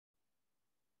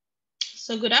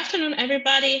So good afternoon,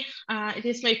 everybody. It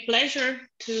is my pleasure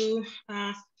to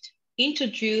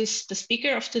introduce the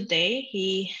speaker of today.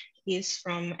 He is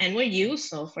from NYU,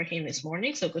 so for him it's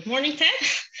morning. So good morning, Ted.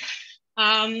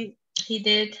 His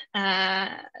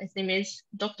name is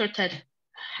Dr. Ted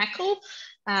Hueckel.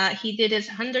 He did his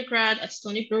undergrad at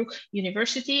Stony Brook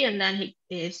University, and then he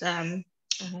is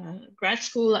grad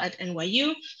school at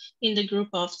NYU in the group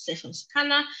of Stefan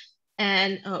Sakana,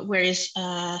 and where is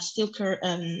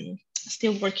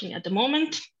still working at the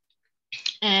moment.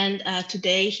 And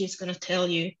today he's going to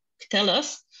tell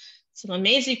us some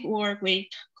amazing work with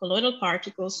colloidal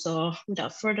particles. So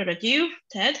without further ado,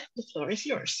 Ted, the floor is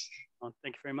yours. Well,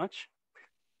 thank you very much.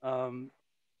 Let's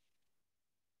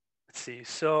see.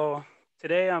 So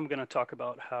today I'm going to talk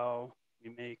about how we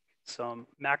make some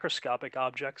macroscopic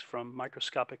objects from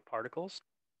microscopic particles,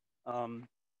 and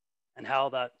how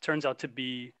that turns out to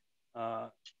be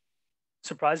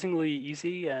surprisingly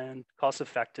easy and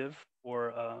cost-effective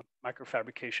for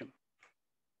microfabrication.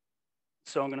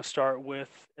 So I'm going to start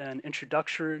with an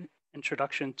introduction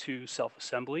to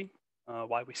self-assembly,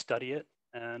 why we study it,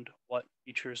 and what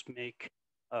features make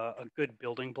a good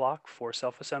building block for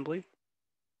self-assembly.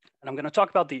 And I'm going to talk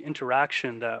about the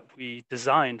interaction that we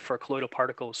designed for colloidal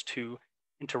particles to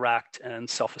interact and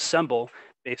self-assemble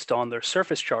based on their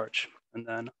surface charge. And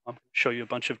then I'll show you a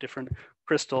bunch of different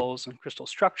crystals and crystal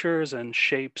structures and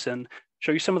shapes, and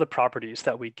show you some of the properties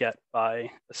that we get by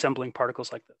assembling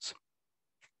particles like this.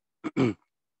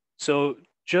 So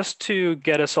just to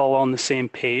get us all on the same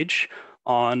page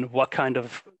on what kind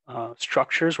of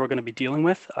structures we're going to be dealing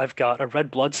with, I've got a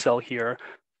red blood cell here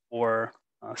for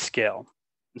scale.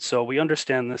 And so we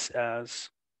understand this as,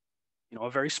 a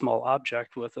very small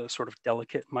object with a sort of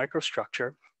delicate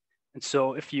microstructure. And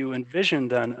so if you envision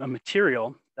then a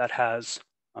material that has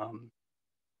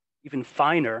even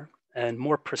finer and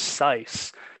more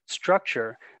precise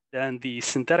structure, then the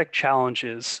synthetic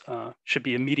challenges should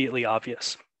be immediately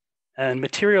obvious. And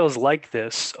materials like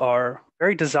this are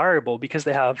very desirable because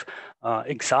they have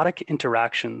exotic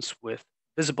interactions with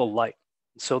visible light.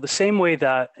 So the same way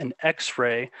that an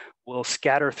X-ray will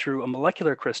scatter through a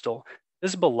molecular crystal,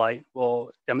 visible light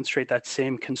will demonstrate that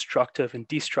same constructive and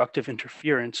destructive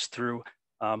interference through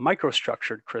a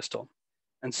microstructured crystal.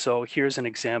 And so here's an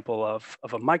example of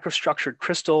a microstructured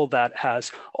crystal that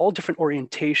has all different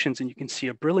orientations, and you can see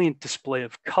a brilliant display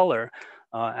of color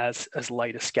as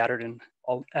light is scattered in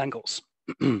all angles.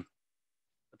 But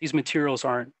these materials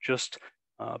aren't just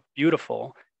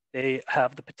beautiful, they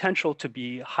have the potential to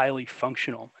be highly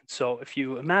functional. So if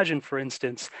you imagine, for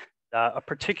instance, that a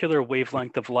particular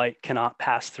wavelength of light cannot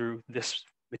pass through this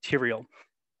material,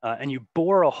 and you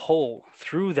bore a hole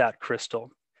through that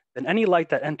crystal, then any light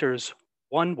that enters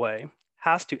one way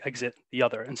has to exit the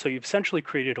other. And so you've essentially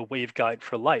created a waveguide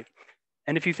for light.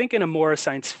 And if you think in a more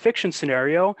science fiction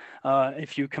scenario,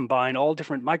 if you combine all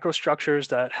different microstructures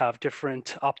that have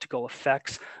different optical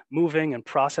effects, moving and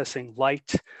processing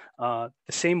light, the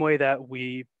same way that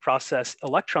we process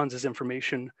electrons as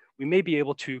information, we may be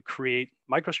able to create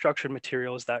microstructured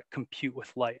materials that compute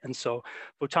with light. And so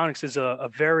photonics is a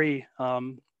very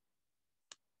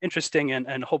interesting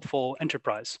and hopeful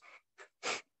enterprise.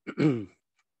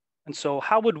 And so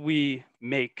how would we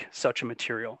make such a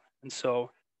material? And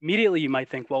so immediately you might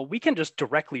think, well, we can just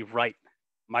directly write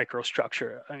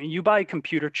microstructure. I mean, you buy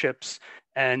computer chips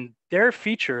and their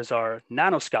features are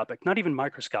nanoscopic, not even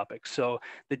microscopic. So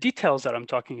the details that I'm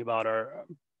talking about are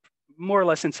more or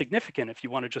less insignificant if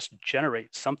you want to just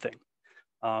generate something.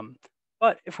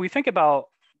 But if we think about,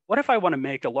 what if I want to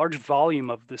make a large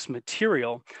volume of this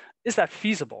material? Is that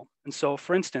feasible? And so,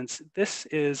 for instance, this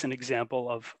is an example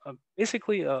of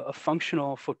basically a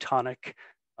functional photonic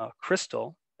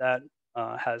crystal that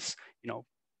has,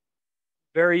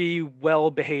 very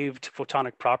well-behaved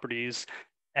photonic properties,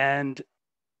 and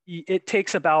it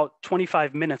takes about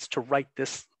 25 minutes to write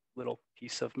this little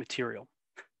piece of material.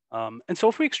 And so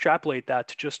if we extrapolate that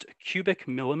to just a cubic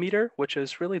millimeter, which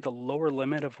is really the lower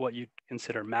limit of what you'd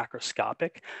consider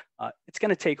macroscopic, it's going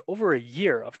to take over a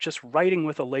year of just writing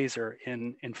with a laser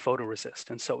in photoresist.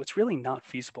 And so it's really not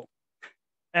feasible.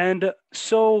 And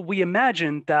so we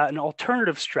imagined that an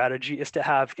alternative strategy is to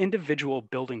have individual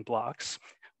building blocks,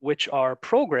 which are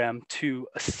programmed to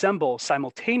assemble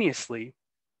simultaneously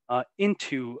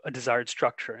into a desired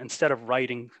structure instead of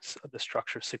writing the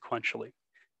structure sequentially.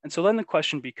 And so then the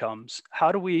question becomes,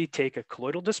 how do we take a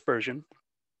colloidal dispersion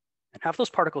and have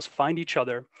those particles find each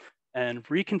other and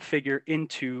reconfigure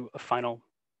into a final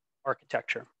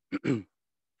architecture?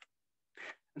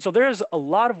 And so there's a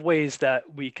lot of ways that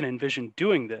we can envision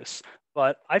doing this,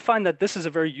 But I find that this is a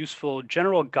very useful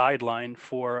general guideline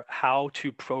for how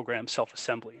to program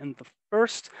self-assembly. And the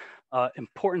first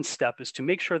important step is to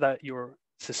make sure that your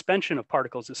suspension of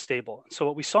particles is stable. So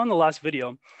what we saw in the last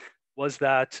video was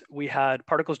that we had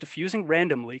particles diffusing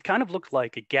randomly, kind of looked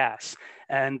like a gas.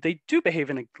 And they do behave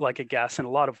like a gas in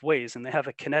a lot of ways. And they have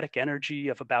a kinetic energy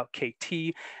of about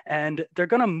kT. And they're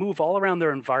going to move all around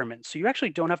their environment. So you actually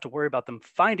don't have to worry about them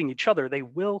finding each other. They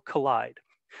will collide.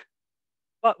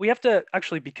 But we have to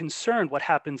actually be concerned what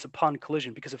happens upon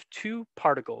collision, because if two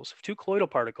colloidal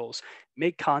particles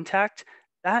make contact,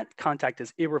 that contact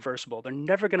is irreversible. They're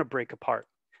never going to break apart.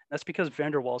 That's because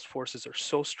van der Waals forces are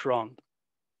so strong.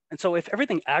 And so if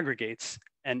everything aggregates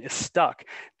and is stuck,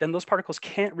 then those particles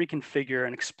can't reconfigure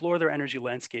and explore their energy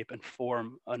landscape and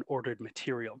form an ordered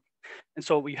material. And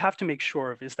so what we have to make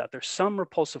sure of is that there's some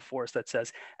repulsive force that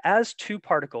says, as two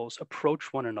particles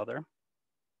approach one another,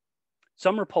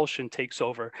 some repulsion takes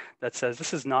over that says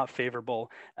this is not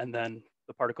favorable, and then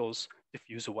the particles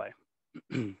diffuse away.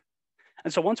 And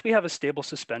so once we have a stable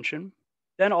suspension,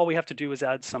 then all we have to do is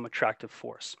add some attractive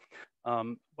force.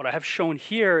 What I have shown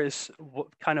here is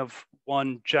kind of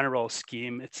one general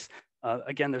scheme. It's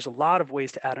again, there's a lot of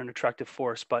ways to add an attractive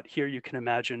force, but here you can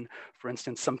imagine, for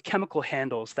instance, some chemical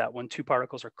handles that when two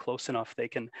particles are close enough, they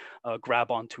can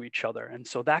grab onto each other. And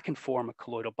so that can form a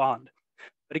colloidal bond.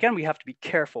 But again, we have to be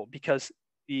careful because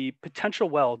the potential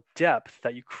well depth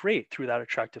that you create through that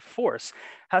attractive force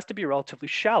has to be relatively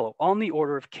shallow, on the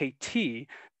order of kT,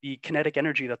 the kinetic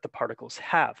energy that the particles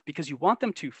have, because you want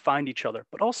them to find each other,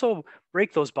 but also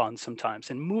break those bonds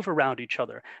sometimes and move around each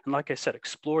other. And like I said,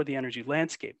 explore the energy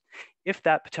landscape. If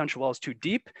that potential well is too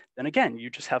deep, then again, you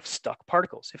just have stuck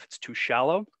particles. If it's too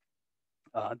shallow,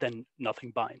 then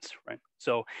nothing binds, right?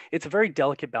 So it's a very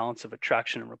delicate balance of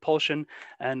attraction and repulsion,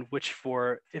 and which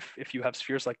if you have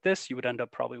spheres like this, you would end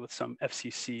up probably with some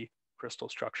FCC crystal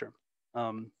structure.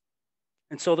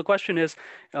 And so the question is,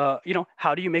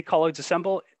 how do you make colloids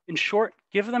assemble? In short,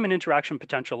 give them an interaction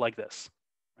potential like this,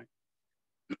 right?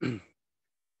 And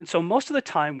so most of the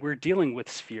time we're dealing with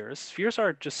spheres. Spheres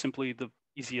are just simply the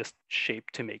easiest shape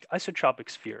to make, isotropic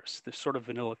spheres, they're sort of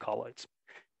vanilla colloids.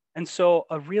 And so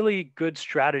a really good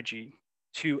strategy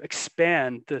to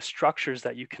expand the structures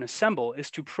that you can assemble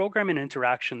is to program an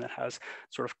interaction that has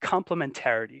sort of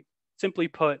complementarity. Simply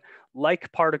put, like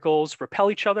particles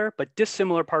repel each other, but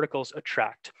dissimilar particles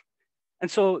attract. And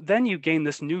so then you gain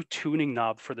this new tuning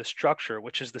knob for the structure,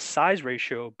 which is the size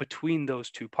ratio between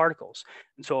those two particles.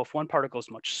 And so if one particle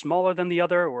is much smaller than the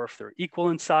other, or if they're equal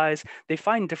in size, they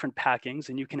find different packings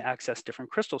and you can access different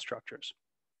crystal structures.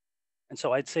 And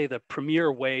so I'd say the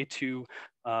premier way to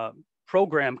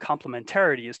program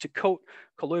complementarity is to coat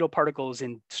colloidal particles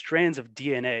in strands of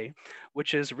DNA,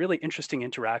 which is a really interesting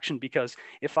interaction because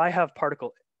if I have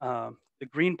the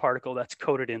green particle that's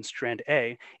coated in strand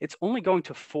A, it's only going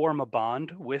to form a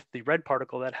bond with the red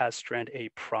particle that has strand A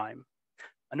prime.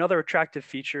 Another attractive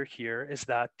feature here is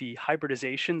that the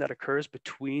hybridization that occurs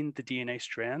between the DNA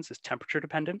strands is temperature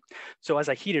dependent. So as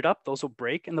I heat it up, those will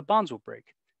break and the bonds will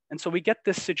break. And so we get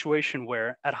this situation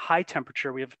where at high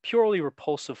temperature, we have purely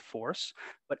repulsive force,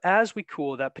 but as we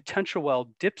cool, that potential well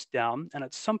dips down, and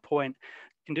at some point,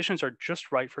 conditions are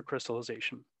just right for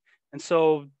crystallization. And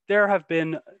so there have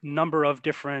been a number of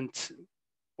different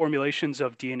formulations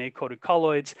of DNA-coated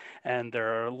colloids, and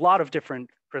there are a lot of different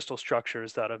crystal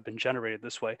structures that have been generated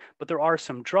this way, but there are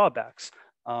some drawbacks.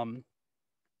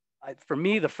 For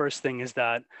me, the first thing is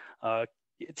that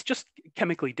it's just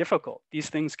chemically difficult.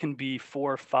 These things can be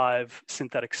 4 or 5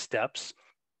 synthetic steps.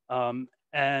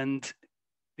 And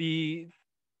the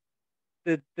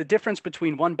difference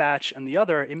between one batch and the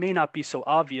other, it may not be so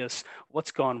obvious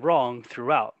what's gone wrong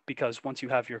throughout, because once you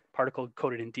have your particle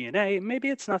coated in DNA, maybe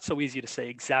it's not so easy to say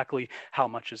exactly how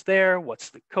much is there,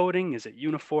 what's the coating, is it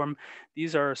uniform?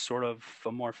 These are sort of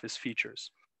amorphous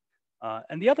features.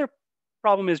 And the other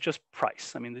problem is just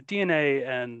price. I mean, the DNA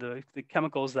and the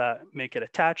chemicals that make it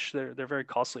attach, they're very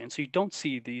costly. And so you don't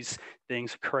see these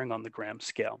things occurring on the gram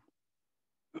scale.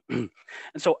 And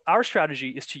so our strategy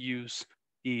is to use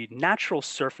the natural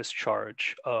surface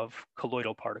charge of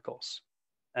colloidal particles.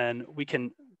 And we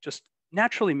can just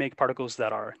naturally make particles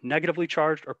that are negatively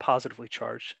charged or positively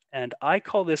charged. And I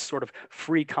call this sort of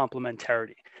free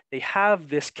complementarity. They have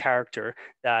this character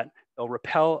that they'll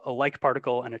repel a like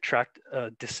particle and attract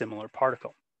a dissimilar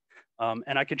particle.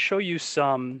 And I could show you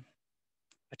some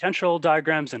potential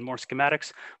diagrams and more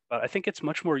schematics, but I think it's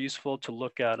much more useful to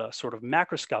look at a sort of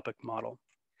macroscopic model.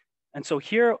 And so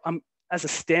here, as a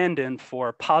stand-in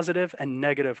for positive and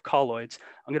negative colloids,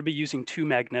 I'm going to be using 2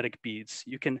 magnetic beads.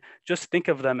 You can just think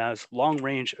of them as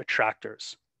long-range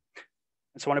attractors.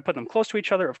 And so when I put them close to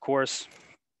each other, of course,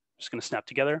 just going to snap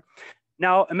together.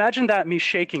 Now imagine that me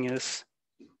shaking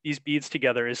these beads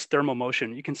together is thermal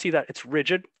motion. You can see that it's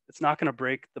rigid. It's not going to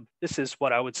break. This is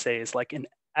what I would say is like an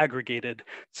aggregated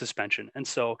suspension. And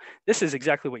so this is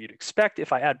exactly what you'd expect.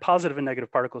 If I add positive and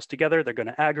negative particles together, they're going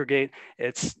to aggregate.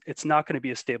 It's not going to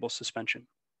be a stable suspension.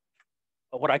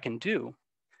 But what I can do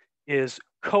is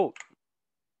coat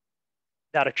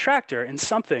that attractor in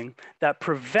something that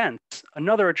prevents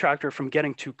another attractor from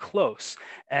getting too close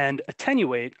and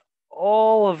attenuate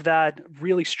all of that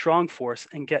really strong force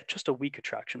and get just a weak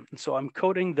attraction. And so I'm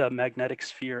coating the magnetic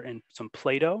sphere in some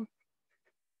Play-Doh.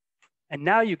 And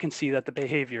now you can see that the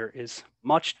behavior is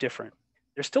much different.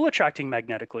 They're still attracting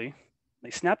magnetically.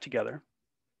 They snap together.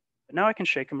 But now I can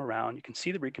shake them around. You can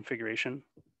see the reconfiguration.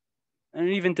 And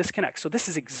it even disconnects. So this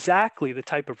is exactly the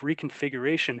type of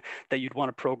reconfiguration that you'd want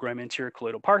to program into your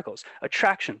colloidal particles.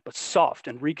 Attraction, but soft,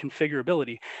 and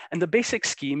reconfigurability. And the basic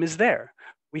scheme is there.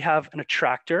 We have an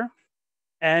attractor,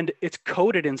 and it's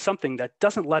coated in something that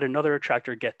doesn't let another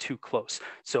attractor get too close.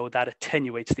 So that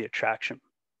attenuates the attraction.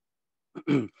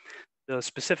 The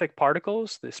specific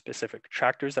particles, the specific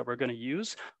attractors that we're going to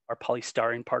use are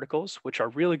polystyrene particles, which are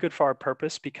really good for our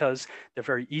purpose because they're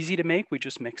very easy to make. We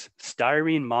just mix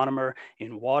styrene monomer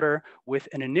in water with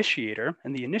an initiator,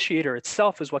 and the initiator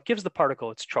itself is what gives the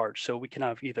particle its charge. So we can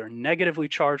have either negatively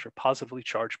charged or positively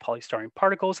charged polystyrene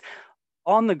particles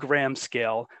on the gram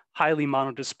scale, highly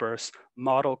monodisperse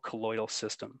model colloidal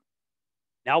system.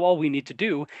 Now all we need to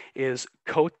do is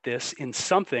coat this in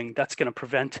something that's going to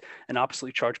prevent an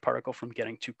oppositely charged particle from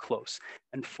getting too close.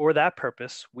 And for that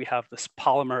purpose, we have this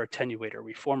polymer attenuator.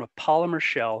 We form a polymer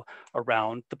shell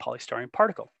around the polystyrene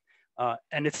particle.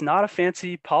 And it's not a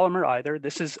fancy polymer either.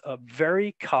 This is a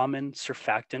very common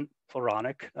surfactant,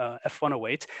 Pluronic,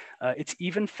 F108. It's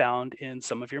even found in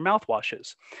some of your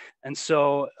mouthwashes. And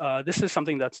so this is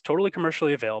something that's totally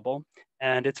commercially available,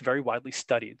 and it's very widely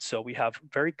studied. So we have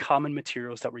very common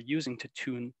materials that we're using to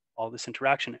tune all this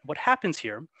interaction. What happens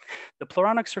here, the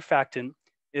Pluronic surfactant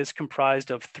is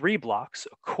comprised of 3 blocks,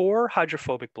 a core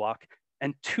hydrophobic block,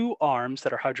 and 2 arms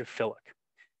that are hydrophilic.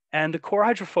 And the core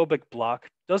hydrophobic block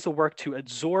does the work to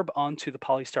adsorb onto the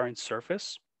polystyrene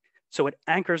surface. So it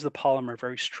anchors the polymer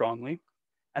very strongly.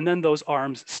 And then those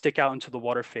arms stick out into the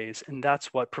water phase, and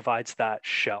that's what provides that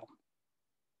shell.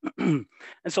 And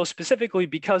so specifically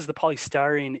because the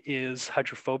polystyrene is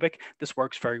hydrophobic, this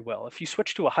works very well. If you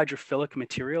switch to a hydrophilic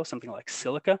material, something like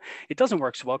silica, it doesn't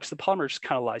work so well because the polymer just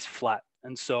kind of lies flat.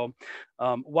 And so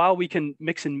while we can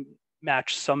mix and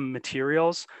match some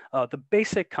materials, the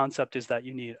basic concept is that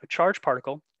you need a charged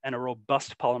particle and a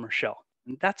robust polymer shell.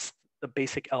 And that's the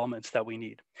basic elements that we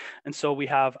need. And so we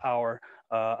have our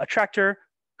attractor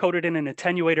coated in an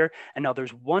attenuator. And now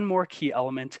there's one more key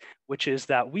element, which is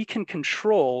that we can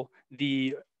control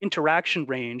the interaction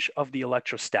range of the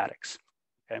electrostatics.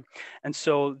 Okay? And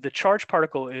so the charged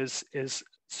particle is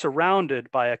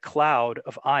surrounded by a cloud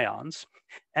of ions.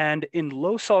 And in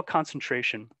low salt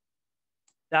concentration,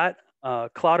 that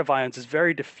cloud of ions is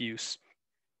very diffuse.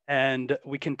 And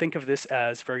we can think of this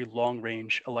as very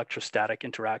long-range electrostatic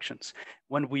interactions.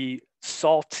 When we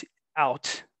salt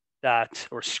out that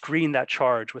or screen that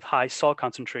charge with high salt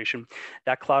concentration,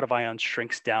 that cloud of ions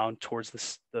shrinks down towards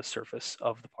the surface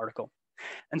of the particle.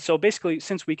 And so basically,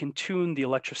 since we can tune the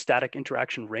electrostatic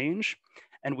interaction range,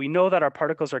 and we know that our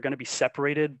particles are going to be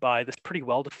separated by this pretty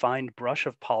well-defined brush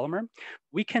of polymer,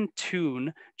 we can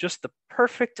tune just the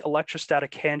perfect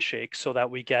electrostatic handshake so that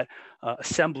we get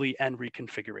assembly and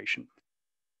reconfiguration.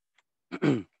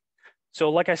 So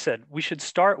like I said, we should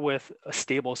start with a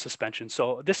stable suspension.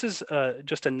 So this is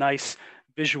just a nice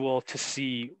visual to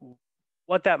see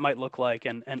what that might look like.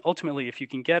 And ultimately, if you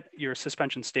can get your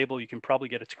suspension stable, you can probably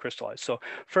get it to crystallize. So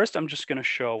first, I'm just going to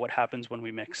show what happens when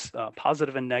we mix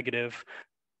positive and negative,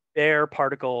 bare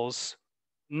particles,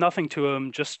 nothing to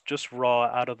them, just raw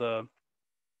out of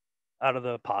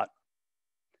the pot.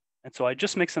 And so I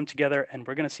just mix them together, and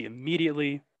we're going to see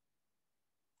immediately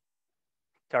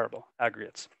terrible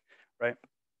aggregates, right?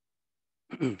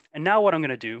 And now what I'm going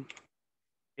to do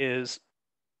is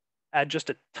add just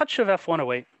a touch of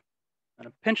F108 and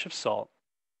a pinch of salt.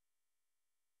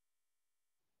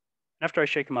 After I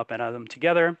shake them up and add them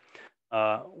together,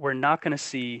 we're not going to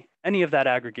see any of that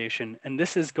aggregation, and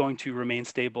this is going to remain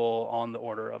stable on the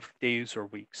order of days or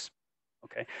weeks.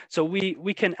 Okay, so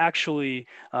we can actually,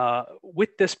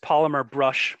 with this polymer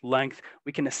brush length,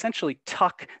 we can essentially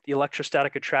tuck the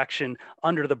electrostatic attraction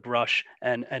under the brush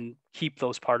and keep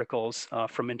those particles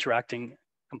from interacting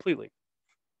completely.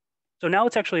 So now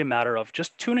it's actually a matter of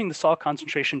just tuning the salt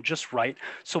concentration just right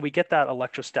so we get that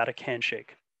electrostatic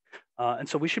handshake. And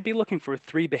so we should be looking for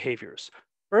 3 behaviors.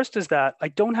 First is that I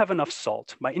don't have enough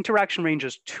salt. My interaction range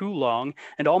is too long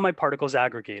and all my particles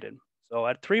aggregated. So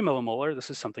at 3 millimolar, this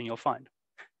is something you'll find.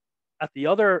 At the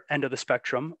other end of the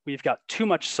spectrum, we've got too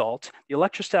much salt. The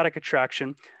electrostatic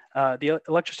interaction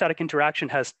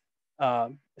has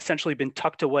essentially been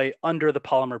tucked away under the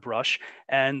polymer brush,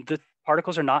 and the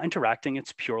particles are not interacting.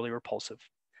 It's purely repulsive.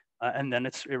 And then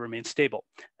it remains stable.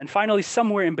 And finally,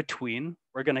 somewhere in between,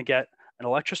 we're going to get an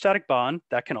electrostatic bond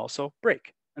that can also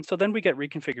break. And so then we get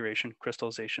reconfiguration,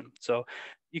 crystallization. So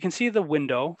you can see the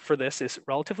window for this is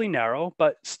relatively narrow,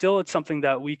 but still it's something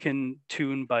that we can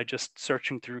tune by just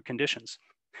searching through conditions.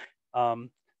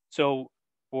 So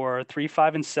for 3,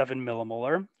 5, and 7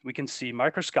 millimolar, we can see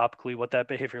microscopically what that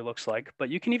behavior looks like, but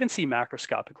you can even see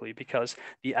macroscopically because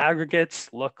the aggregates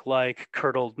look like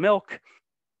curdled milk.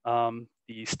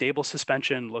 The stable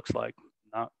suspension looks like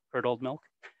not curdled milk.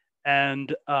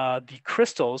 And the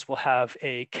crystals will have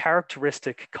a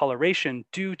characteristic coloration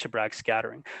due to Bragg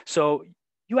scattering. So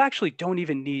you actually don't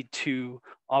even need to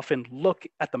often look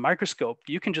at the microscope.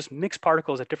 You can just mix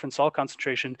particles at different salt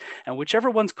concentration, and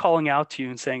whichever one's calling out to you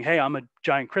and saying, hey, I'm a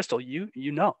giant crystal, you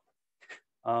know.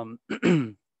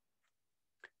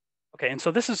 Okay, and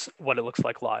so this is what it looks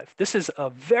like live. This is a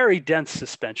very dense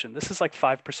suspension. This is like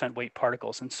 5% weight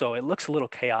particles, and so it looks a little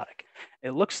chaotic.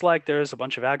 It looks like there's a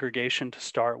bunch of aggregation to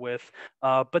start with,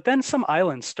 but then some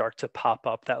islands start to pop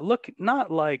up that look not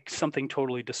like something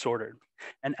totally disordered.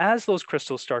 And as those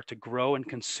crystals start to grow and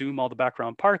consume all the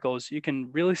background particles, you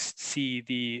can really see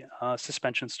the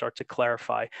suspension start to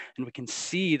clarify, and we can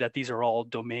see that these are all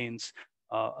domains.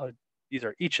 These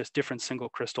are each a different single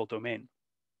crystal domain.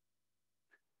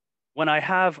 When I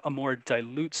have a more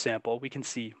dilute sample, we can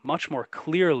see much more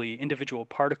clearly individual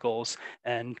particles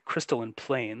and crystalline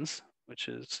planes, which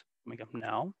is coming up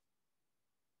now.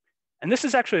 And this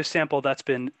is actually a sample that's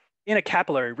been in a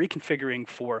capillary reconfiguring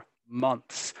for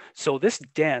months. So this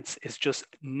dance is just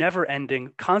never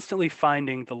ending, constantly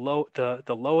finding the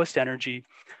lowest energy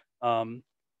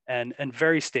and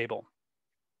very stable.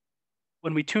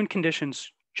 When we tune conditions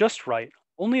just right,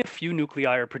 only a few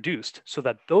nuclei are produced so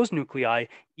that those nuclei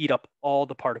eat up all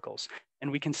the particles.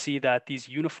 And we can see that these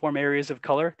uniform areas of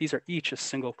color, these are each a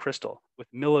single crystal with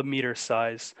millimeter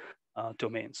size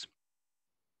domains.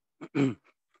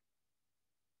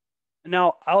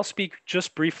 Now, I'll speak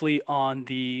just briefly on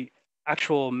the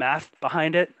actual math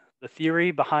behind it, the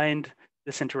theory behind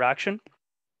this interaction,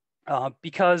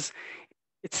 because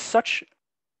it's such,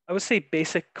 I would say,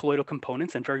 basic colloidal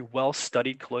components and very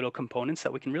well-studied colloidal components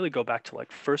that we can really go back to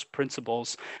like first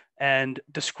principles and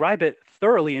describe it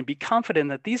thoroughly and be confident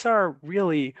that these are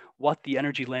really what the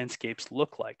energy landscapes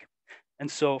look like. And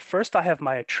so first I have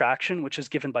my attraction, which is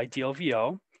given by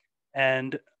DLVO,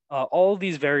 and all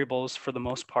these variables, for the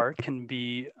most part, can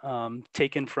be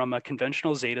taken from a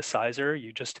conventional zeta sizer.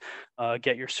 You just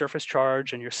get your surface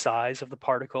charge and your size of the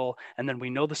particle, and then we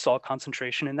know the salt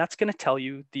concentration, and that's going to tell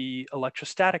you the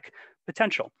electrostatic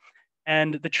potential.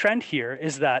 And the trend here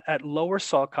is that at lower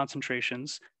salt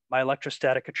concentrations, my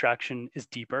electrostatic attraction is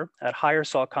deeper. At higher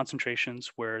salt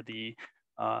concentrations, where the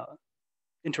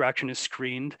interaction is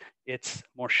screened, it's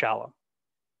more shallow.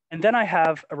 And then I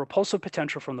have a repulsive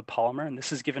potential from the polymer, and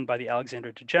this is given by the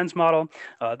Alexander de Gennes model.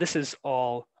 This is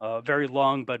all very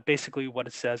long, but basically what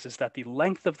it says is that the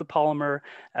length of the polymer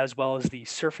as well as the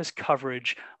surface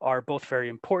coverage are both very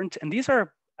important. And these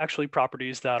are actually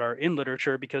properties that are in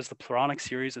literature because the Pluronic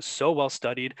series is so well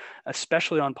studied,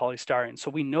 especially on polystyrene.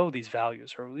 So we know these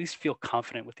values, or at least feel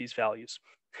confident with these values.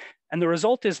 And the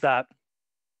result is that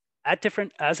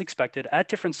as expected, at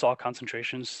different salt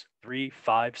concentrations, 3,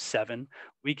 5, 7,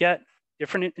 we get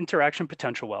different interaction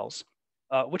potential wells,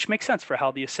 which makes sense for how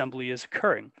the assembly is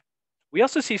occurring. We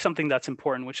also see something that's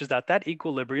important, which is that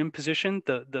equilibrium position,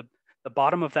 the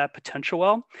bottom of that potential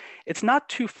well, it's not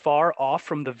too far off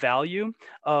from the value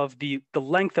of the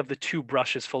length of the two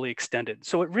brushes fully extended.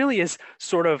 So it really is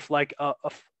sort of like a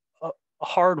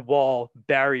hard wall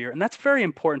barrier. And that's very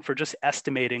important for just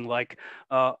estimating like,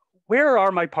 where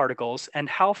are my particles and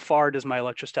how far does my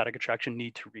electrostatic attraction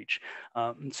need to reach?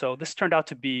 And so this turned out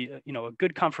to be a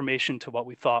good confirmation to what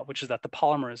we thought, which is that the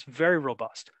polymer is very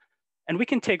robust. And we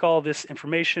can take all this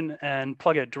information and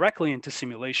plug it directly into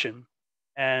simulation.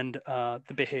 And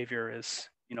the behavior is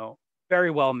very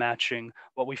well matching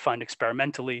what we find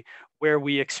experimentally. Where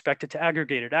we expect it to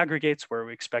aggregate, it aggregates. Where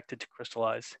we expect it to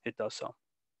crystallize, it does so.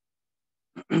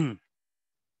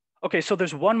 Okay, so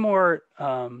there's one more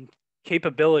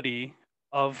capability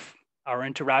of our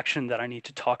interaction that I need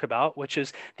to talk about, which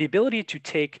is the ability to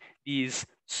take these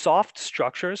soft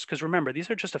structures, because remember, these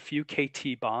are just a few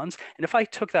KT bonds. And if I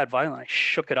took that violin and I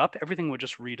shook it up, everything would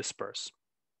just redisperse.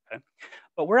 Okay?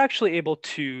 But we're actually able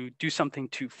to do something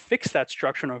to fix that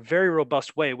structure in a very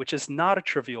robust way, which is not a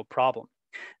trivial problem.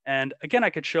 And again, I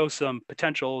could show some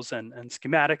potentials and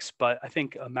schematics, but I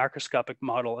think a macroscopic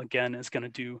model, again, is going to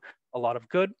do a lot of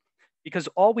good, because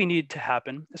all we need to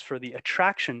happen is for the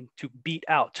attraction to beat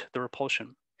out the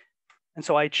repulsion. And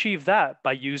so I achieve that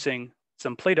by using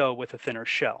some Play-Doh with a thinner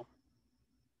shell.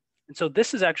 And so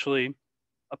this is actually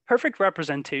a perfect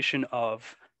representation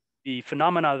of the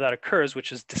phenomena that occurs,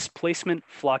 which is displacement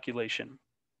flocculation.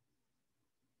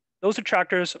 Those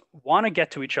attractors want to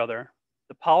get to each other.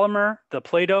 The polymer, the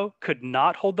Play-Doh, could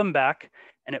not hold them back,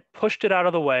 and it pushed it out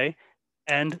of the way,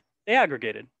 and they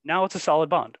aggregated. Now it's a solid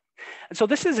bond. And so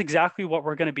this is exactly what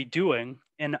we're going to be doing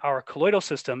in our colloidal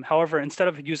system. However, instead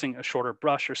of using a shorter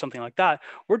brush or something like that,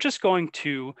 we're just going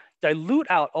to dilute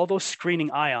out all those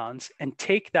screening ions and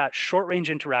take that short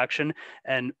range interaction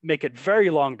and make it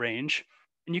very long range.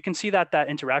 And you can see that that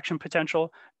interaction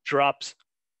potential drops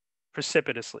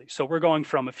precipitously. So we're going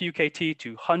from a few KT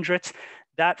to hundreds.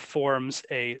 That forms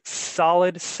a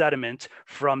solid sediment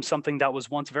from something that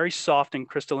was once very soft and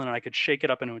crystalline, and I could shake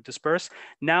it up and it would disperse.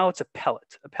 Now it's a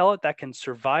pellet that can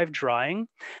survive drying.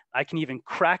 I can even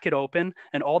crack it open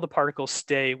and all the particles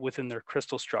stay within their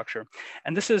crystal structure.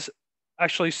 And this is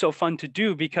actually so fun to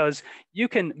do because you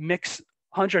can mix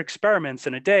 100 experiments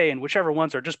in a day, and whichever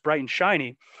ones are just bright and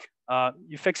shiny,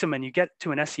 you fix them and you get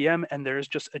to an SEM, and there's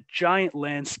just a giant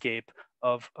landscape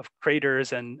of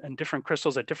craters and different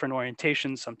crystals at different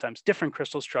orientations, sometimes different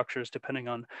crystal structures, depending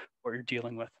on what you're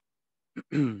dealing with.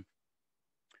 The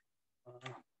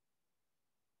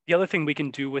other thing we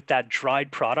can do with that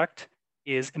dried product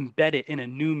is embed it in a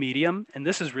new medium. And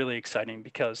this is really exciting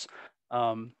because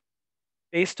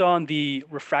based on the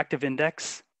refractive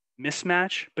index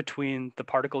mismatch between the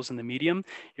particles in the medium,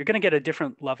 you're going to get a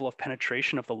different level of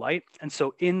penetration of the light. And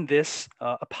so in this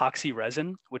epoxy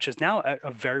resin, which is now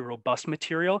a very robust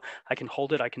material, I can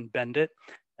hold it, I can bend it,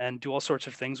 and do all sorts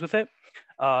of things with it.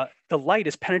 The light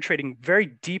is penetrating very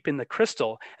deep in the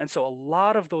crystal. And so a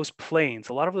lot of those planes,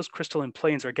 a lot of those crystalline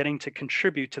planes are getting to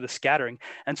contribute to the scattering.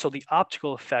 And so the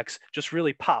optical effects just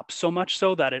really pop, so much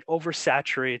so that it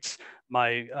oversaturates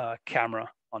my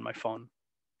camera on my phone.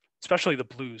 Especially the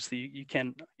blues, you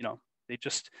can,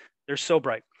 they're so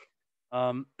bright.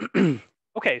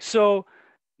 Okay, so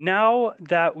now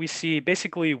that we see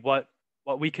basically what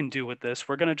we can do with this,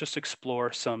 we're gonna just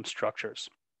explore some structures.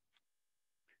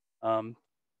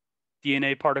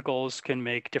 DNA particles can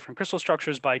make different crystal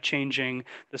structures by changing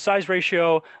the size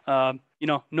ratio. No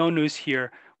news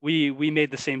here. We made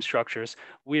the same structures.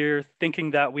 We're thinking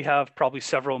that we have probably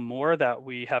several more that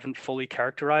we haven't fully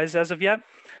characterized as of yet.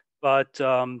 But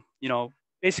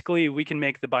basically we can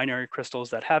make the binary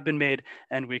crystals that have been made,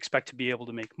 and we expect to be able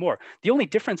to make more. The only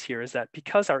difference here is that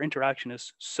because our interaction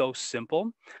is so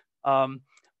simple,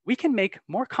 we can make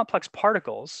more complex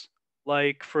particles,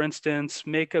 like for instance,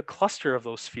 make a cluster of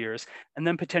those spheres and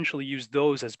then potentially use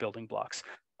those as building blocks.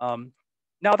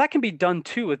 Now that can be done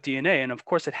too with DNA, and of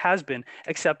course it has been,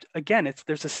 except again,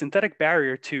 there's a synthetic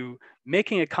barrier to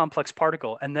making a complex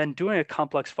particle and then doing a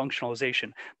complex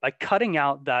functionalization. By cutting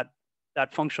out that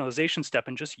functionalization step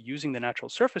and just using the natural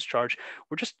surface charge,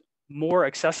 we're just more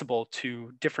accessible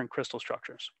to different crystal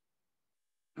structures.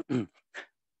 The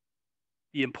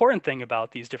important thing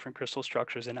about these different crystal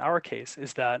structures in our case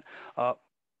is that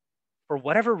for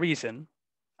whatever reason,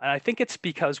 and I think it's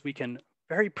because we can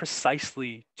very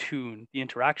precisely tune the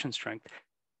interaction strength,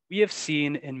 we have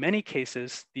seen in many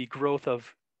cases the growth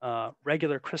of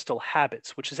regular crystal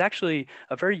habits, which is actually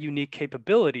a very unique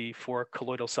capability for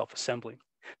colloidal self-assembly.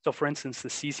 So for instance, the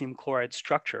cesium chloride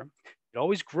structure, it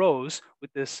always grows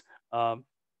with this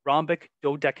rhombic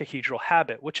dodecahedral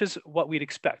habit, which is what we'd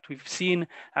expect. We've seen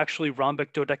actually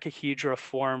rhombic dodecahedra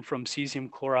form from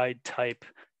cesium chloride type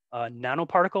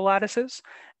nanoparticle lattices.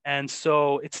 And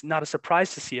so it's not a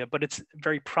surprise to see it, but it's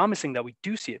very promising that we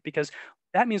do see it, because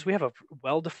that means we have a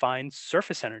well-defined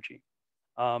surface energy.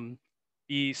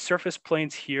 The surface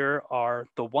planes here are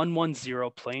the 110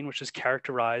 plane, which is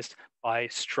characterized by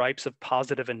stripes of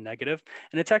positive and negative.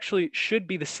 And it actually should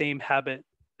be the same habit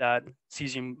that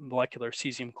molecular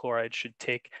cesium chloride should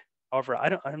take. However,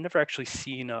 I've never actually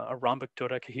seen a rhombic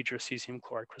dodecahedral cesium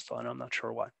chloride crystal, and I'm not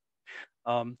sure why.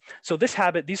 So this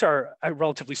habit, these are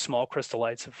relatively small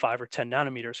crystallites of 5 or 10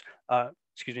 nanometers,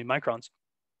 microns.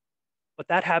 But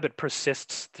that habit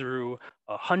persists through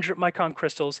 100 micron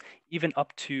crystals, even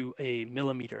up to a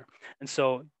millimeter. And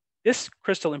so this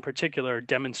crystal in particular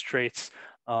demonstrates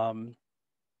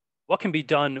what can be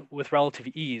done with relative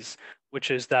ease,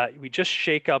 which is that we just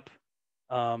shake up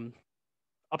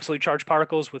oppositely charged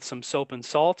particles with some soap and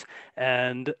salt,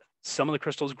 and some of the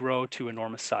crystals grow to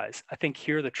enormous size. I think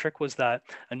here the trick was that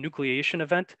a nucleation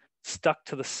event stuck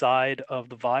to the side of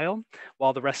the vial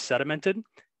while the rest sedimented,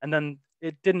 and then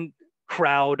it didn't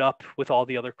crowd up with all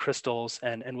the other crystals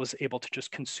and was able to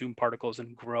just consume particles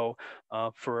and grow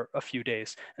for a few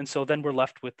days. And so then we're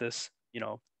left with this,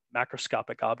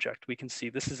 macroscopic object. We can see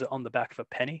this is on the back of a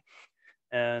penny.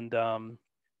 And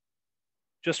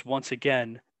just once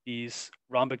again, these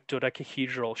rhombic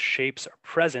dodecahedral shapes are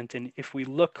present. And if we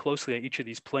look closely at each of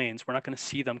these planes, we're not going to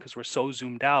see them because we're so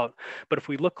zoomed out. But if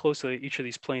we look closely at each of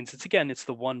these planes, it's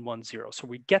the 1, 1, 0. So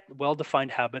we get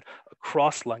well-defined habit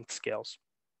across length scales.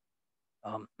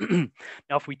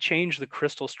 Now, if we change the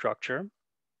crystal structure,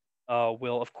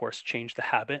 we'll of course change the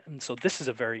habit. And so this is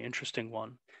a very interesting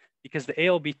one because the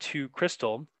AlB2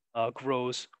 crystal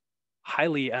grows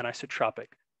highly anisotropic.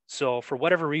 So for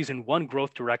whatever reason, one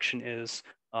growth direction is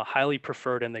highly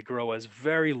preferred and they grow as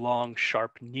very long,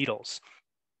 sharp needles,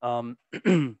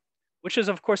 which is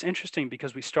of course interesting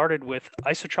because we started with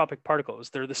isotropic particles.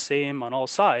 They're the same on all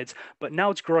sides, but now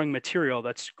it's growing material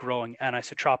that's growing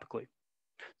anisotropically.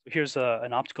 So here's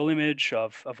an optical image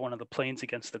of one of the planes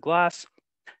against the glass.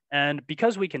 And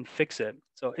because we can fix it,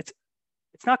 so it's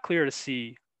not clear to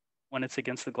see when it's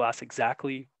against the glass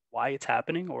exactly why it's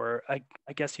happening, or I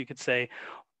guess you could say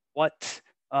what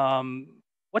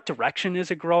direction is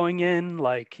it growing in?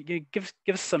 Like,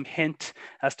 give some hint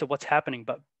as to what's happening.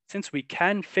 But since we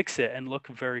can fix it and look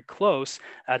very close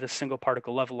at a single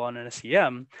particle level on an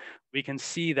SEM, we can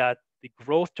see that the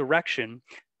growth direction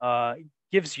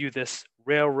gives you this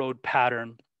railroad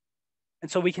pattern. And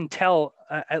so we can tell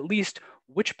at least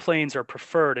which planes are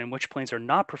preferred and which planes are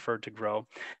not preferred to grow.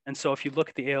 And so if you look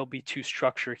at the AlB2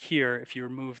 structure here, if you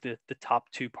remove the top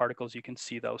two particles, you can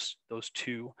see those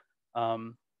two,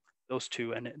 and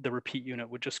the repeat unit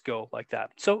would just go like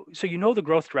that. So you know the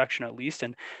growth direction at least,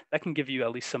 and that can give you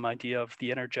at least some idea of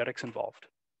the energetics involved.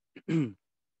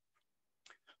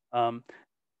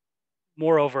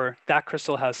 Moreover, that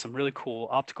crystal has some really cool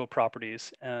optical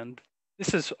properties, and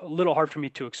this is a little hard for me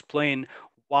to explain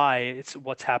why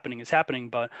what's happening is happening,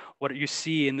 but what you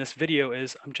see in this video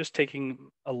is I'm just taking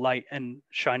a light and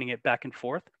shining it back and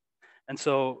forth. And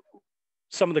so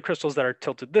some of the crystals that are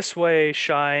tilted this way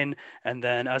shine, and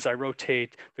then as I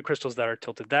rotate, the crystals that are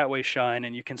tilted that way shine,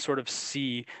 and you can sort of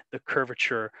see the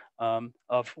curvature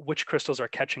of which crystals are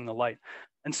catching the light.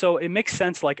 And so it makes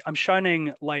sense, like I'm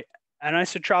shining light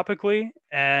anisotropically,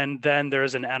 and then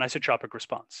there's an anisotropic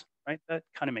response, right? That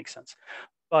kind of makes sense.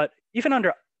 But even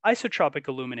under isotropic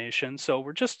illumination, so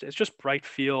it's just bright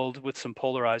field with some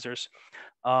polarizers,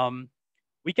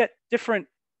 we get different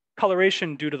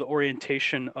coloration due to the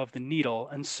orientation of the needle.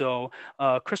 And so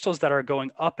crystals that are going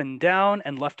up and down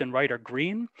and left and right are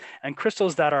green, and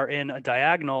crystals that are in a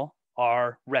diagonal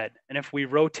are red. And if we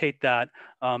rotate that,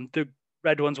 the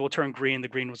red ones will turn green, the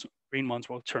green ones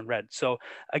will turn red. So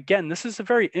again, this is a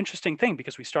very interesting thing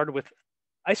because we started with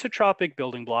isotropic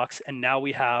building blocks, and now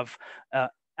we have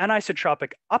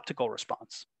anisotropic optical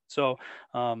response. So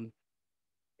yeah.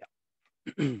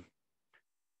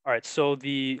 All right, so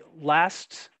the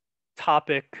last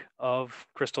topic of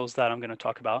crystals that I'm going to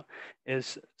talk about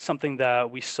is something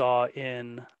that we saw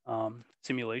in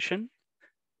simulation,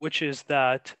 which is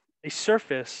that a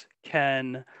surface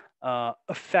can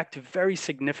affect very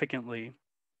significantly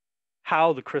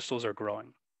how the crystals are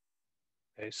growing.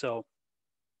 Okay, so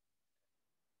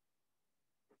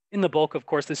in the bulk, of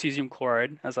course, the cesium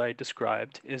chloride, as I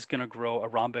described, is going to grow a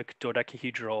rhombic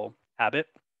dodecahedral habit.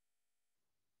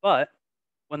 But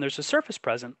when there's a surface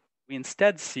present, we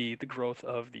instead see the growth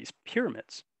of these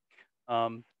pyramids.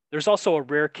 There's also a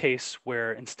rare case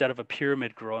where instead of a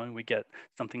pyramid growing, we get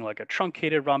something like a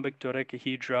truncated rhombic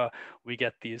dodecahedra. We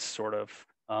get these sort of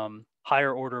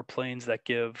higher order planes that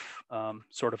give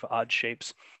sort of odd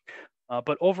shapes.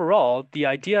 But overall, the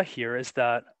idea here is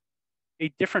that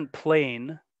a different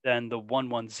plane than the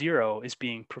 110 is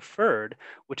being preferred,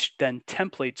 which then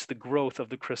templates the growth of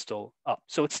the crystal up.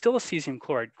 So it's still a cesium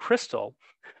chloride crystal,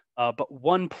 but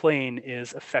one plane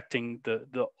is affecting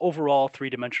the overall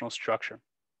three-dimensional structure.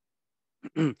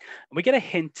 We get a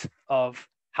hint of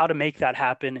how to make that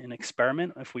happen in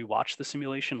experiment if we watch the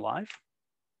simulation live.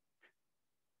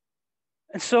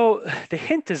 And so the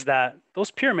hint is that those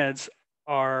pyramids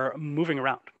are moving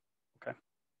around. Okay,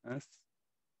 this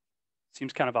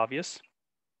seems kind of obvious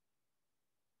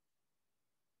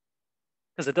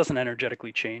because it doesn't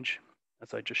energetically change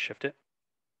as I just shift it.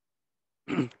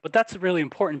 But that's really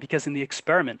important because in the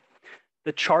experiment,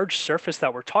 the charged surface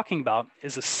that we're talking about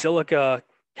is a silica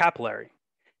capillary,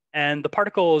 and the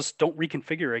particles don't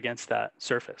reconfigure against that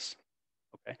surface.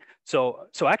 Okay, so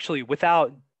actually,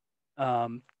 without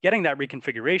getting that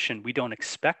reconfiguration, we don't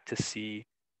expect to see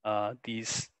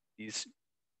these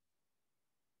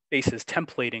faces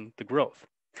templating the growth.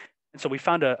 And so we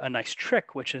found a nice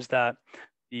trick, which is that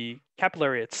the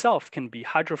capillary itself can be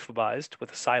hydrophobized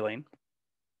with a silane.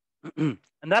 And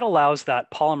that allows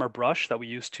that polymer brush that we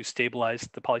use to stabilize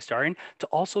the polystyrene to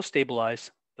also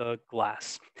stabilize the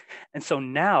glass. And so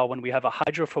now when we have a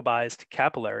hydrophobized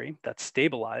capillary that's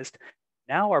stabilized,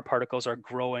 now our particles are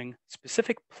growing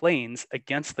specific planes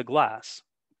against the glass.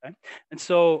 Okay? And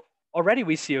so already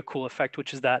we see a cool effect,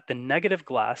 which is that the negative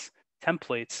glass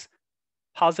templates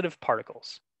positive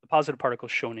particles, the positive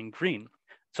particles shown in green.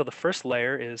 So the first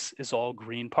layer is all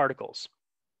green particles.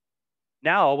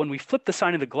 Now, when we flip the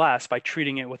sign of the glass by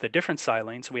treating it with a different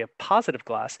silane, so we have positive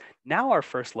glass, now our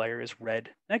first layer is red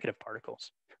negative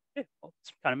particles. Okay, well,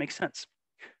 this kind of makes sense.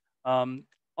 On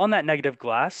that negative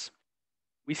glass,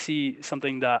 we see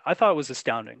something that I thought was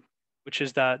astounding, which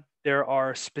is that there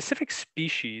are specific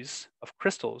species of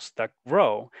crystals that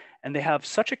grow, and they have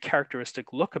such a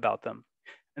characteristic look about them.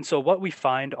 And so what we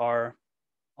find are,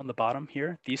 on the bottom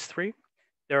here, these three,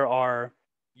 there are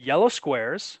yellow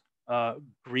squares,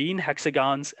 green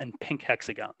hexagons, and pink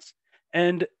hexagons.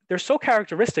 And they're so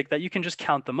characteristic that you can just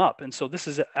count them up. And so this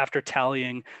is after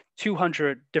tallying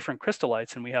 200 different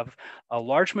crystallites, and we have a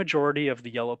large majority of the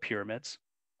yellow pyramids,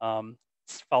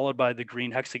 followed by the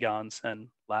green hexagons, and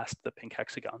last, the pink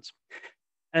hexagons.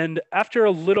 And after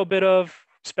a little bit of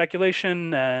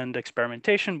speculation and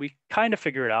experimentation, we kind of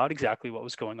figured out exactly what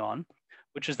was going on,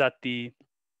 which is that the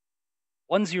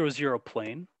 100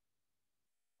 plane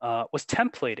was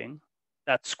templating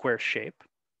that square shape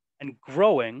and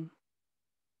growing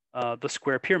the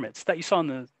square pyramids that you saw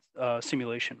in the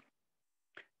simulation.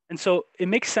 And so it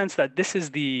makes sense that this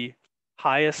is the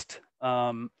highest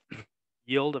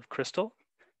yield of crystal,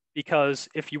 because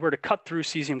if you were to cut through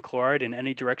cesium chloride in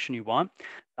any direction you want,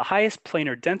 the highest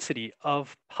planar density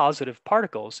of positive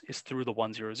particles is through the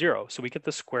 100. So we get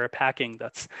the square packing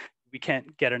we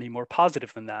can't get any more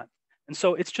positive than that. And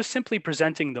so it's just simply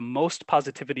presenting the most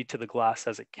positivity to the glass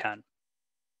as it can.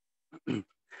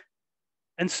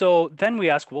 And so then we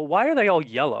ask, well, why are they all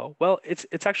yellow? Well,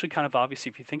 it's actually kind of obvious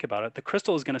if you think about it. The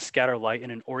crystal is going to scatter light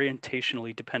in an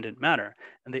orientationally dependent manner,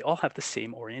 and they all have the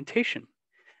same orientation.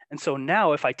 And so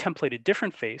now if I template a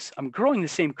different face, I'm growing the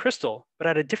same crystal, but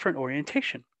at a different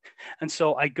orientation. And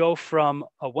so I go from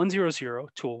a 100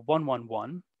 to a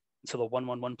 111. So the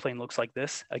 111 plane looks like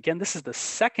this. Again, this is the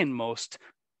second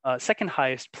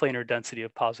highest planar density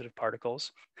of positive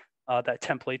particles that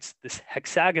templates this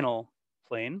hexagonal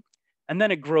plane. And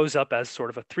then it grows up as sort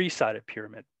of a three-sided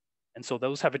pyramid. And so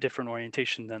those have a different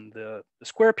orientation than the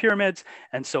square pyramids.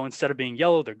 And so instead of being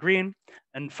yellow, they're green.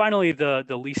 And finally, the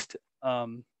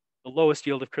lowest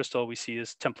yield of crystal we see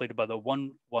is templated by the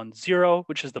 110,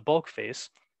 which is the bulk face.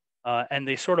 And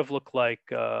they sort of look like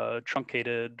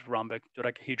truncated rhombic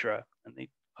dodecahedra, and they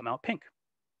come out pink.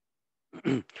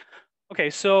 Okay,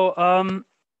 so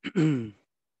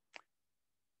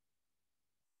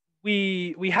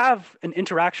we have an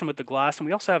interaction with the glass, and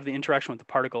we also have the interaction with the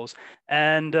particles.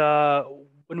 And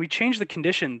when we change the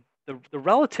condition, the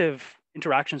relative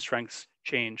interaction strengths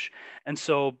change. And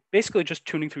so basically just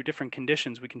tuning through different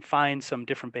conditions, we can find some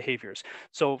different behaviors.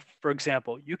 So for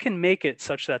example, you can make it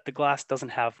such that the glass doesn't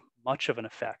have much of an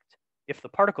effect if the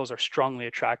particles are strongly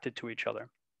attracted to each other,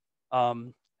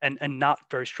 and not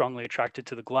very strongly attracted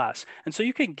to the glass. And so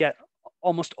you can get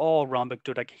almost all rhombic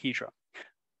dodecahedra.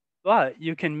 But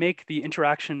you can make the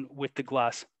interaction with the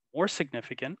glass more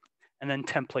significant and then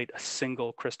template a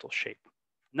single crystal shape.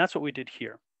 And that's what we did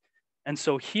here. And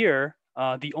so here,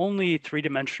 the only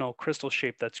three-dimensional crystal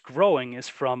shape that's growing is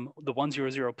from the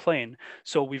 100 plane.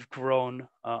 So we've grown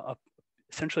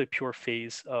essentially a pure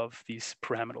phase of these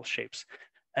pyramidal shapes.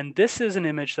 And this is an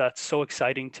image that's so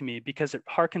exciting to me because it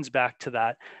harkens back to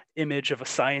that image of a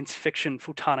science fiction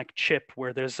photonic chip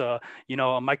where there's a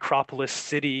micropolis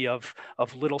city of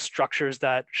little structures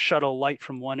that shuttle light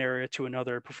from one area to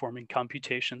another, performing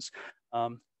computations.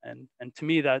 And to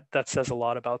me, that says a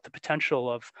lot about the potential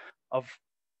of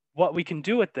what we can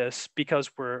do with this,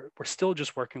 because we're still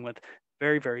just working with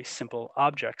very, very simple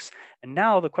objects. And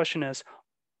now the question is,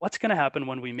 what's going to happen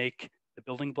when we make the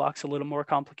building blocks a little more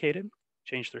complicated,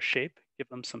 change their shape, give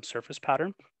them some surface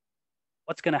pattern?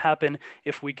 What's going to happen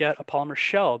if we get a polymer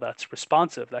shell that's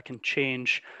responsive, that can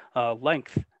change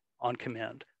length on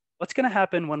command? What's going to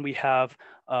happen when we have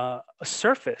a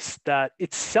surface that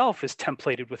itself is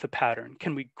templated with a pattern?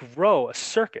 Can we grow a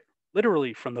circuit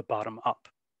literally from the bottom up?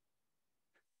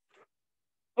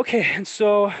 Okay, and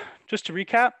so just to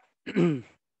recap, so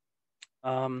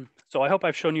I hope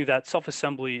I've shown you that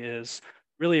self-assembly is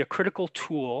really a critical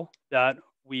tool that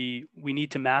we need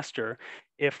to master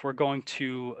if we're going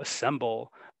to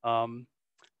assemble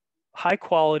high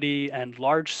quality and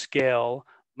large scale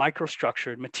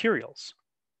microstructured materials.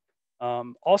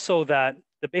 Also, that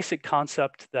the basic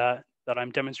concept that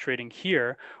I'm demonstrating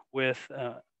here with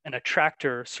an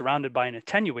attractor surrounded by an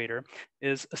attenuator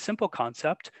is a simple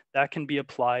concept that can be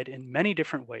applied in many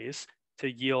different ways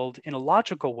to yield, in a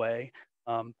logical way,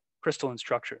 crystalline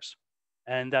structures.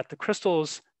 And that the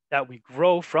crystals that we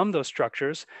grow from those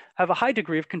structures have a high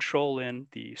degree of control in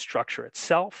the structure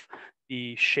itself,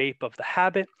 the shape of the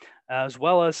habit, as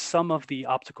well as some of the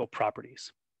optical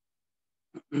properties.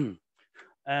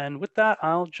 And with that,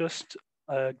 I'll just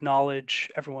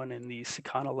acknowledge everyone in the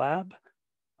Sakana lab,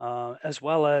 as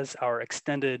well as our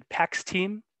extended PAX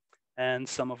team and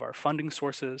some of our funding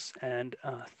sources, and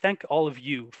thank all of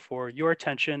you for your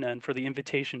attention and for the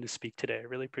invitation to speak today. I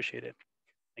really appreciate it.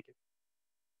 Thank you.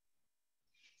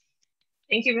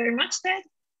 Thank you very much, Ted,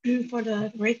 for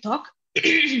the great talk.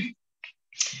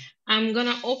 I'm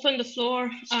gonna open the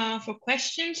floor for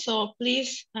questions, so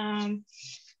please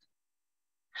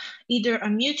either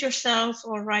unmute yourself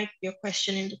or write your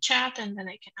question in the chat, and then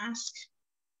I can ask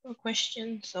a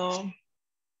question. So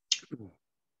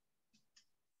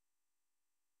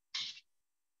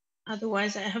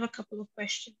otherwise, I have a couple of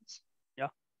questions. Yeah.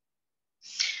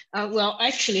 Well,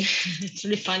 actually, it's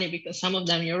really funny because some of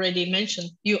them you already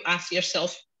mentioned. You ask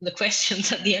yourself the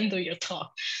questions at the end of your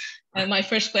talk. And my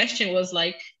first question was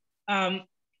like,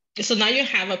 so now you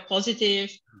have a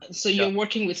positive, so you're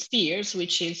working with spheres,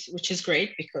 which is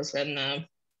great because then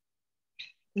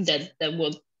that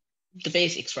would the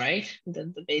basics, right?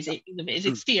 The basic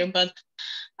sphere, but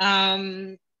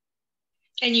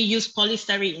and you use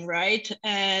polystyrene, right?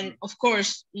 And of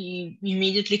course, you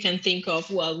immediately can think of,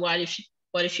 well, what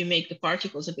if you make the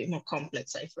particles a bit more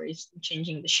complex, like for instance,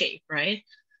 changing the shape, right?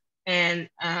 And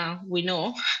we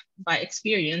know by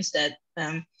experience that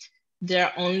there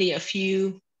are only a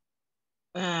few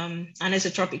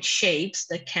anisotropic shapes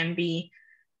that can be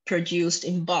produced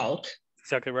in bulk.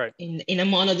 Exactly right. In a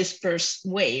monodispersed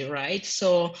way, right?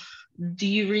 So do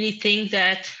you really think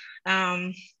that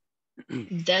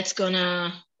that's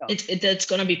gonna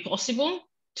be possible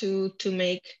to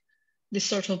make this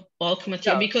sort of bulk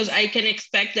material? Because I can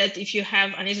expect that if you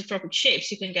have anisotropic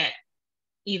shapes, you can get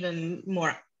even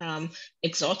more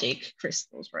exotic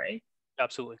crystals, right?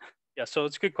 Absolutely. Yeah, so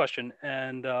it's a good question.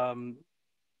 And I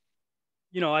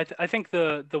think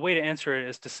the way to answer it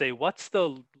is to say, what's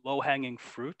the low-hanging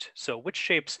fruit? So which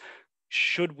shapes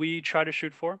should we try to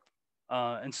shoot for?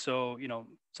 And so,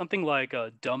 something like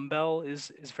a dumbbell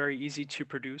is very easy to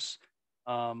produce.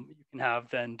 You can have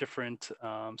then different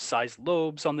sized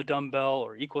lobes on the dumbbell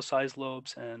or equal sized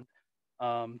lobes. And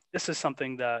this is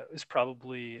something that is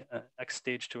probably a next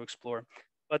stage to explore.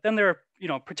 But then there are,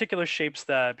 particular shapes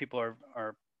that people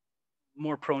are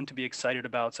more prone to be excited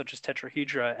about, such as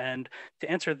tetrahedra. And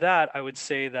to answer that, I would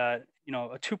say that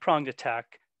a two-pronged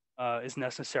attack is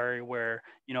necessary, where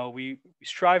we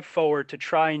strive forward to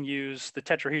try and use the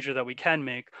tetrahedra that we can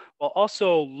make, while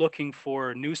also looking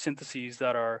for new syntheses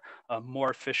that are more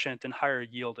efficient and higher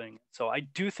yielding. So I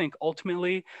do think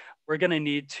ultimately we're going to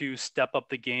need to step up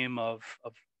the game of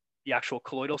the actual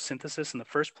colloidal synthesis in the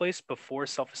first place before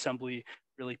self-assembly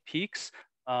really peaks.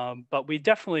 But we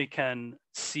definitely can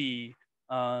see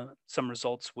some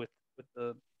results with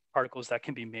the particles that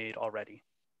can be made already.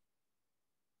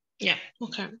 Yeah.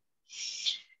 Okay.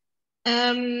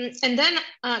 And then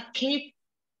can you?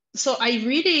 So I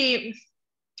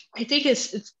think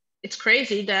it's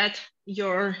crazy that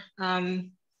you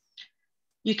can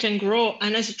grow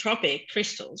anisotropic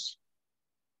crystals.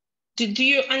 Do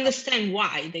you understand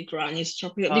why they grow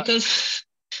anisotropic? Because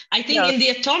I think in the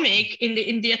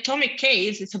atomic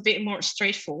case, it's a bit more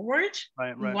straightforward.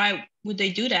 Right. Why would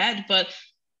they do that? But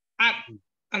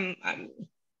I'm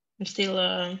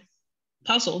still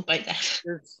puzzled by that.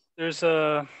 There's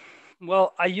a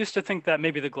well, I used to think that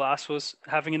maybe the glass was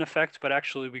having an effect, but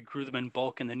actually we grew them in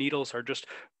bulk, and the needles are just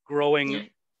growing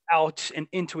out and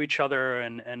into each other,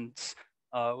 and it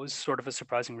was sort of a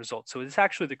surprising result. So it's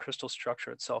actually the crystal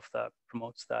structure itself that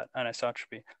promotes that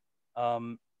anisotropy.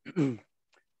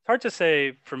 It's hard to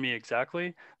say for me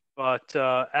exactly, but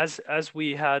as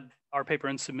we had our paper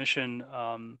in submission,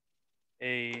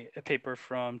 a paper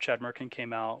from Chad Merkin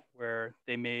came out where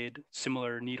they made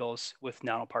similar needles with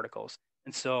nanoparticles.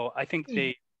 And so I think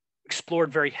they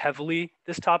explored very heavily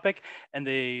this topic, and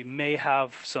they may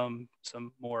have some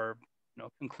more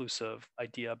conclusive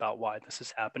idea about why this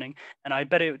is happening. And I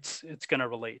bet it's going to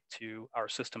relate to our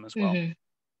system as well. Mm-hmm.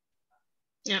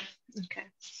 Yeah. Okay.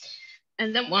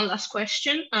 And then one last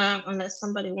question, unless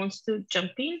somebody wants to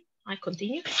jump in, I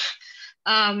continue.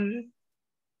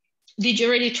 Did you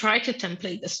already try to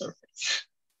template the surface?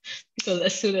 Because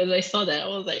as soon as I saw that, I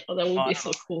was like, oh, that would be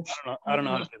so cool. I don't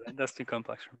know how to do that. That's too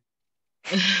complex for me.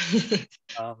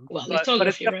 Well, but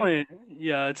it's definitely, right?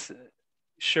 Yeah, it's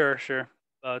sure.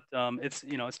 But it's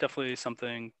it's definitely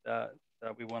something that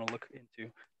we want to look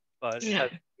into, but Yeah.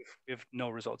 we have no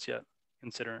results yet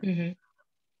considering. Mm-hmm.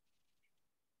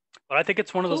 But I think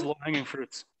it's one of those low-hanging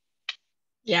fruits.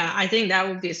 Yeah, I think that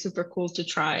would be super cool to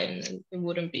try, and it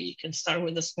wouldn't be. You can start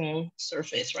with a small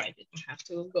surface, right? You don't have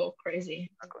to go crazy.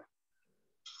 Exactly.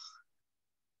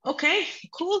 Okay,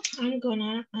 cool. I'm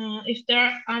gonna. If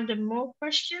there are more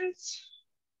questions,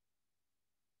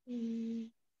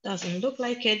 doesn't look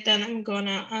like it. Then I'm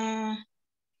gonna.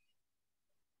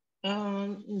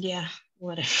 Yeah,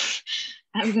 whatever.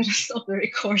 I'm gonna stop the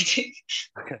recording.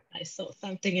 Okay. I saw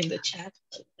something in the chat.